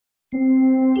8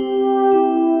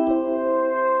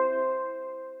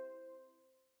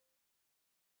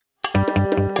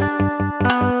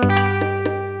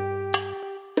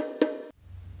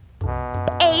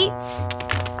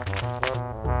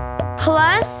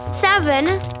 plus 7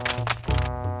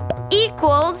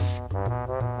 equals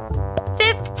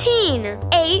 15.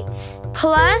 8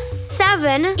 plus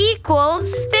 7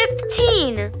 equals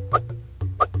 15.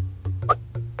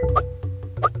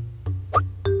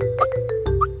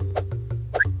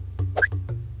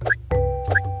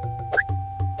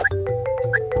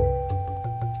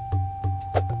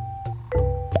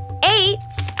 8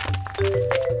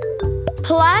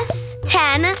 plus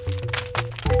 10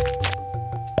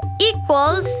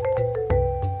 equals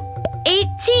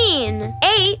 18.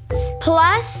 8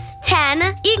 plus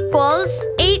 10 equals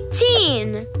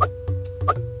 18.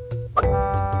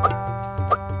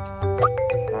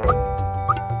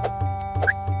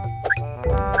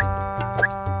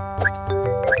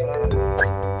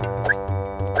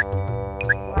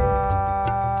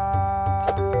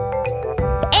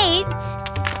 8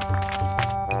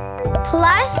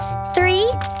 plus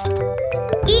 3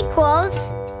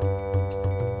 equals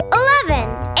 11.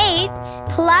 8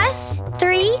 plus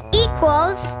 3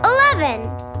 equals 11.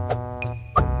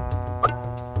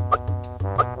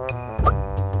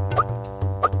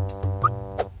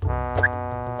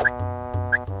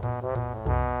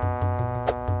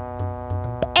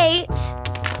 8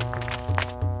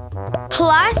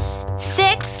 plus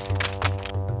 6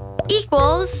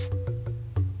 equals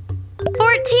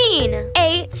 14.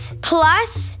 8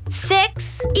 plus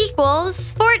 6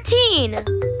 equals 14.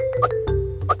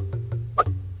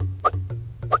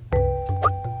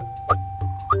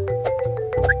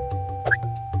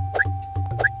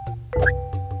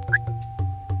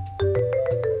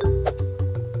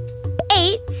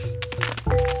 8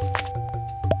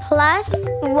 plus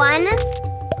 1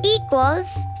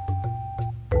 equals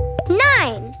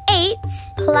 9. 8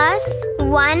 plus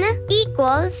 1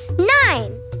 equals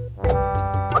 9.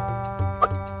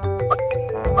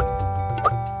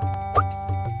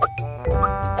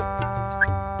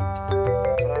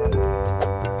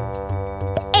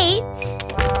 8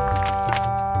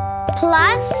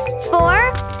 plus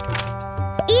 4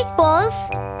 equals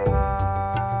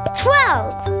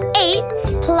 12. 8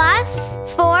 plus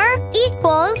 4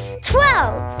 equals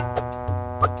 12.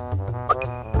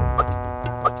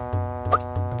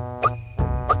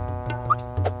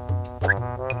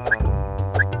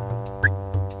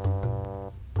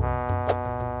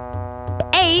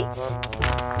 8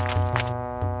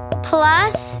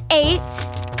 plus 8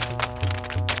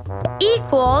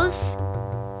 equals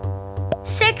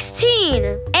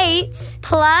 16. 8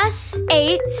 plus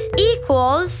 8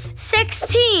 equals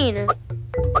 16.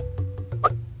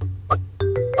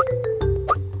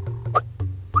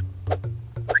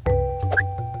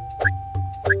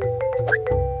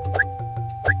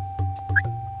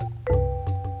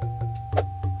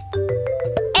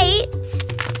 8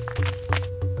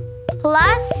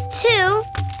 plus 2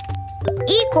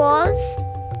 equals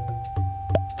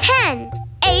 10.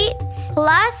 8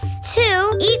 plus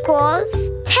 2 equals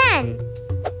 10.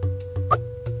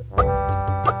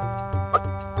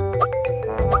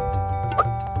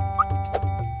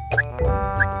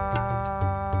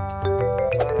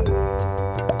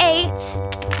 8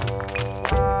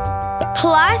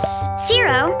 plus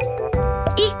 0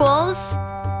 equals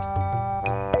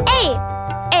 8.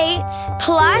 8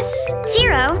 plus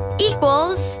 0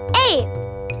 equals 8.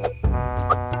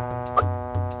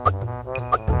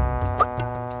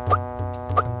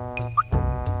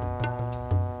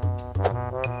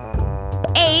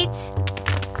 8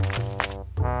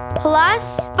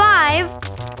 plus 5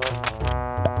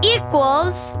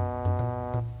 equals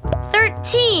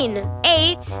 13.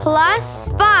 8 plus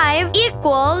 5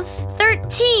 equals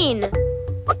 13.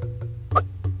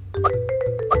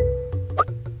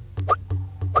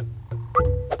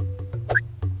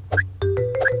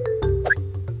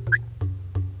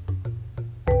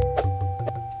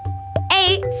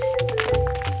 8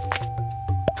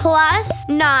 plus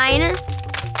 9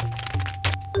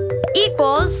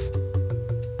 equals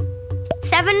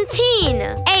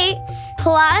 17. 8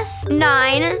 plus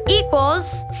 9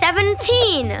 equals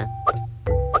 17.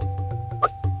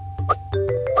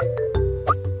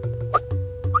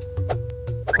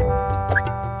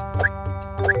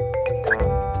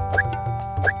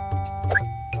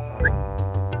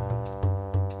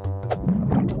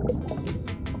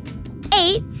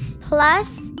 8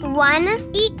 plus 1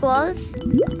 equals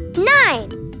 9.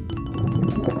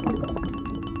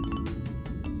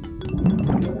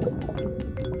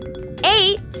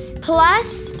 8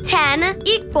 plus 10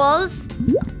 equals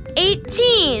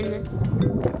 18.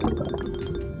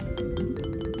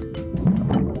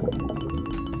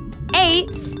 8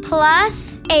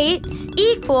 plus 8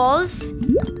 equals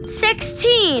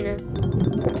 16.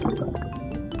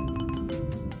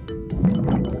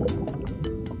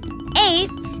 8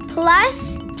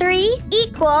 plus 3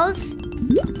 equals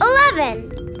 11.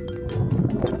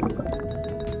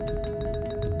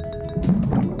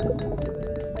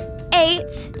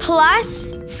 8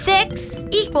 plus 6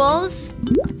 equals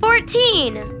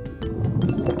 14.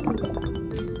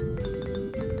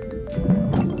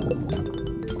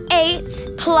 8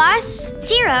 plus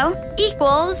 0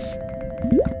 equals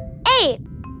 8.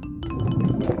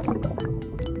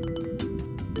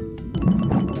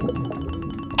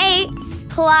 8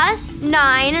 plus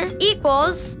 9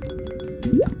 equals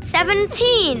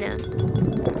 17.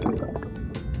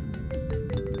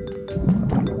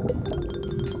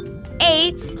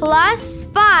 8 plus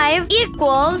 5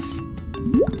 equals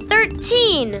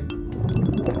 13.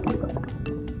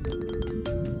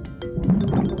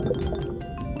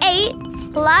 8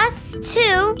 plus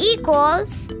 2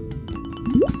 equals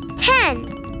 10.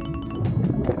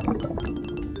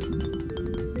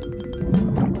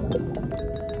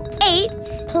 8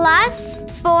 plus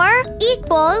 4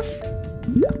 equals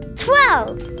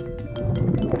 12.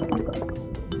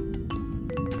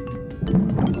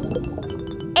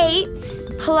 8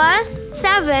 plus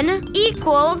 7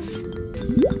 equals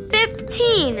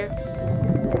 15.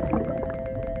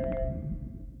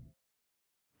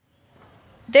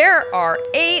 There are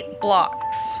 8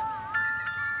 blocks.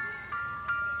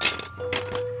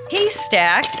 He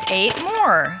stacks 8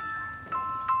 more.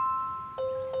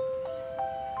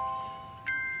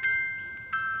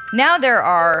 Now there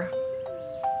are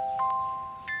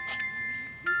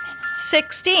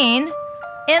 16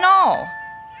 in all.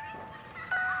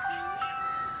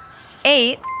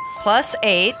 8 plus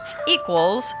 8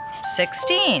 equals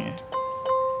 16.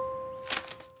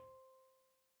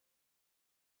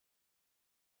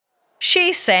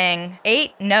 She sang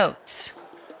 8 notes.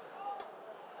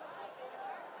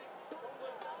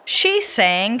 She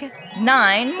sang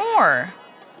 9 more.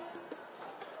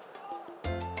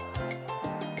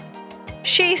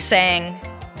 She sang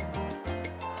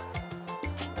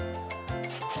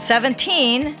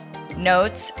 17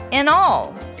 notes in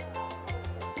all.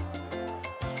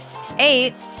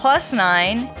 8 plus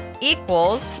 9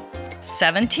 equals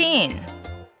 17.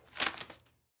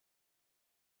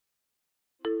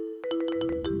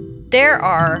 There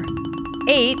are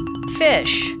 8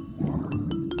 fish.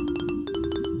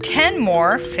 10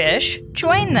 more fish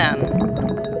join them.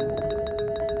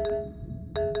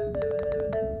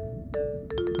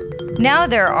 Now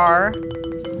there are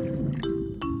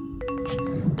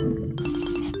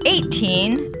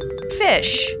 18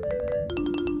 fish.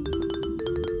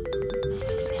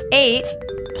 8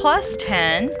 plus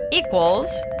 10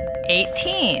 equals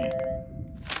 18.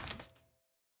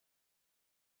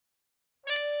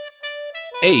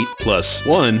 8 plus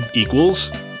 1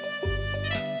 equals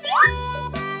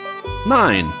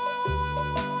 9.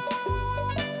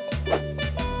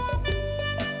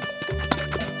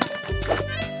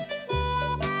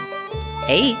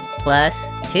 8 plus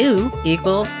 2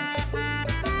 equals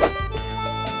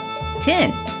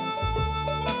 10.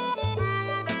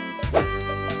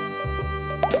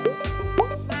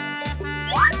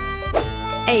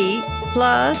 8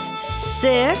 plus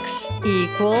 6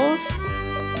 equals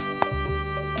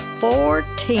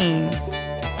 14.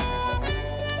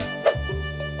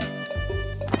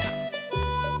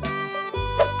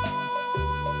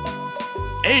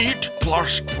 8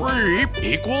 plus 3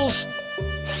 equals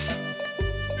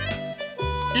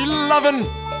 11.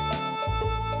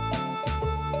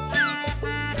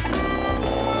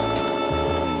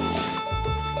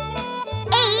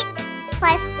 8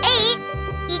 plus 8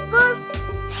 equals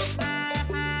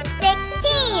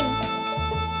 16.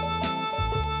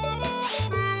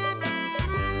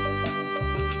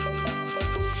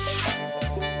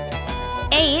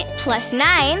 8 plus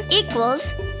 9 equals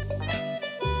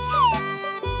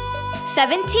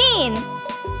 17.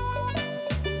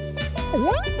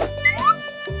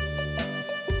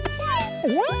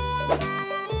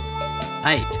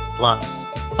 8 plus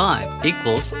 5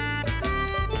 equals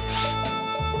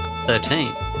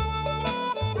 13.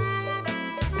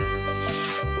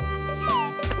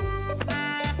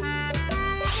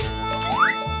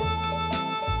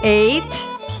 8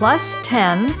 plus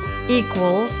 10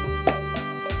 equals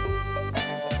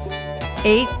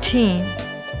 18.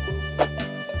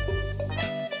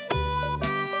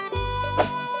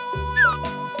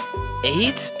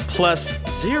 8 plus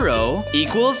 0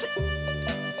 equals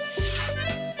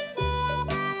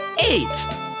 8.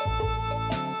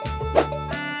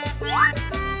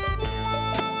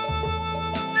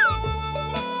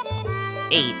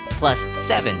 8 plus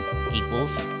 7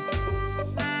 equals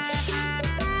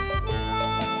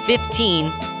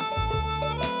 15.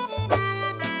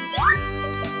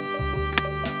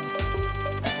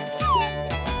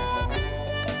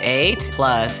 8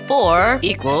 plus 4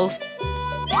 equals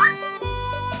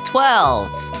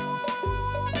 12.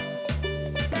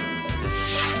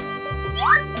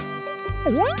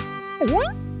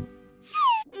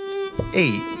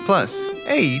 8 plus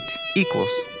 8 equals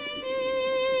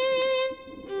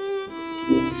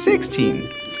 16.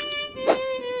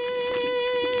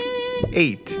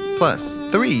 8 plus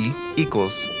 3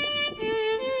 equals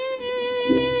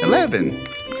 11.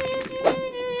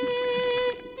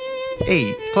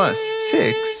 8 plus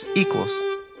 6 equals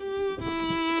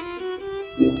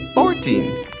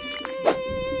 14.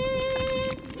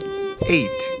 8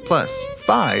 plus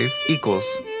 5 equals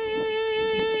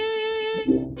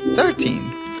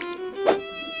 13.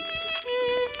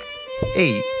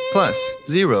 8 plus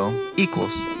 0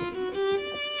 equals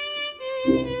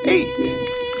 8.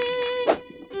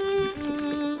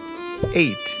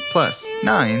 8 plus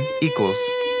 9 equals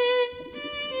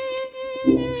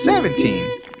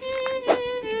 17.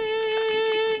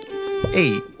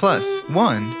 8 plus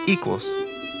 1 equals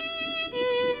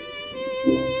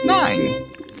 9.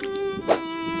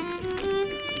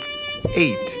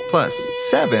 8 plus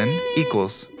 7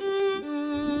 equals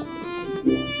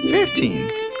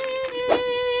 15.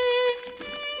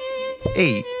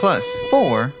 8 plus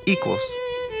 4 equals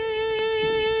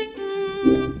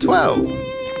 12.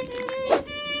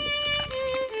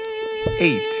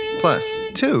 8 plus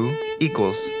 2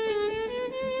 equals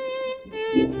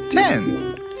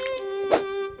 10.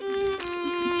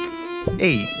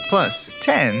 8 plus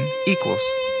 10 equals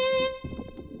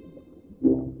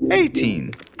 18.